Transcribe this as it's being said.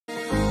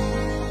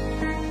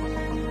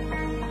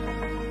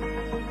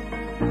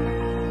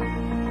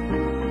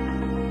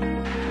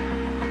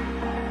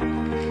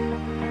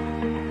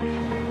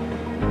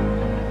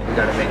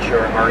got to make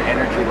sure our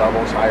energy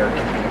levels high, our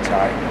compete's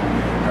high.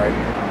 All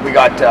right. We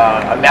got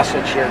a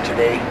message here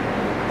today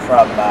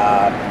from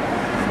a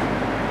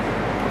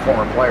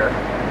former player.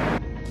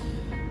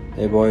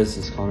 Hey boys,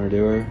 this is Connor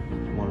Dewar.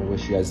 I want to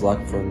wish you guys luck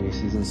before the new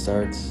season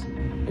starts.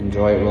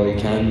 Enjoy it while you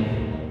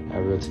can.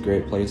 Everett's a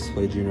great place to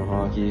play junior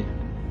hockey.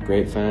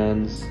 Great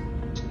fans.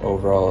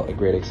 Overall, a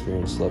great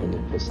experience to live in the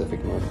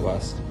Pacific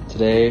Northwest.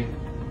 Today,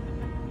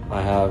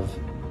 I have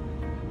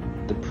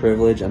the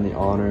privilege and the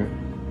honor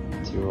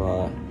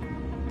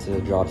to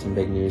drop some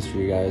big news for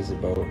you guys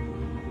about,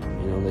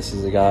 this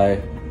is a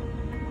guy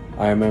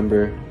I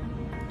remember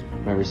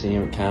seeing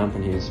him at camp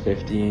when he was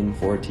 15,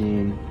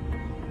 14,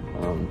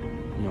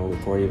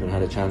 before he even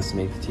had a chance to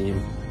make the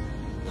team.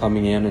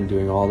 Coming in and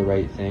doing all the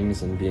right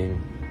things and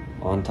being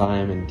on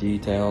time and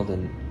detailed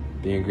and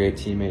being a great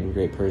teammate and a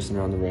great person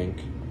around the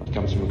rink. He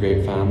comes from a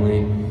great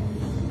family,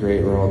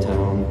 great rural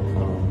town.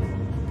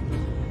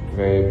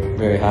 Very,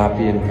 very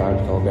happy and proud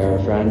to call Bear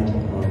a friend.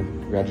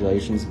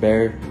 Congratulations,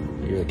 Bear.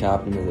 You're the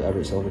captain of the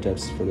Everett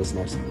Silvertips for this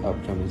next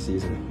upcoming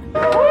season.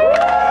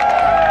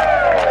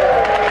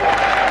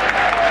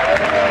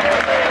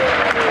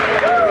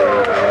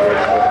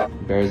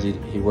 Bears,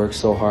 he works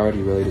so hard,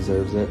 he really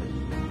deserves it.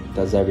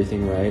 Does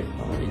everything right.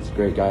 He's a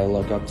great guy to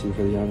look up to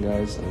for the young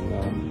guys,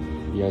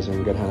 and you guys are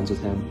in good hands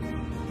with him.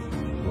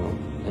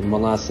 And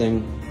one last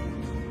thing,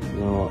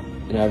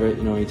 in Everett,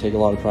 you take a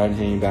lot of pride in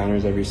hanging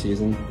banners every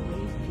season,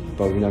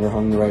 but we never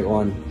hung the right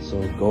one.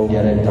 So go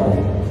get it done.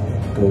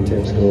 Go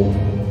Tips, go.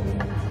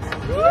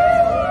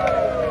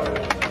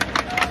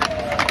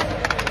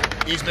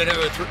 He's been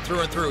through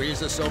and through.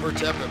 He's a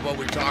Silvertip and what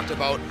we talked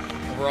about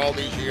over all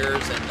these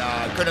years,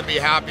 and couldn't be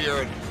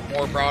happier and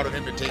more proud of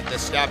him to take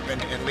this step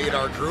and lead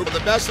our group. The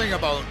best thing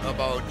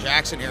about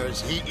Jackson here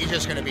is he's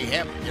just going to be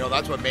him.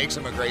 That's what makes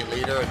him a great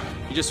leader.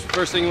 You just,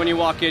 first thing when you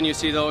walk in, you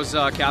see those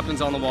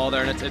captains on the wall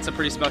there, and it's a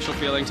pretty special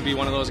feeling to be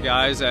one of those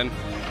guys. And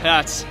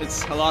yeah,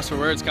 it's a loss for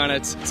words, kind of.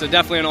 It's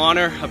definitely an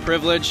honor, a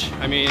privilege.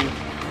 I mean,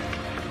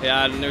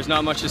 yeah, there's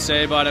not much to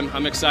say, but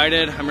I'm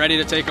excited. I'm ready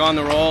to take on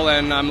the role,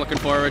 and I'm looking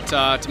forward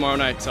to tomorrow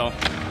night. So.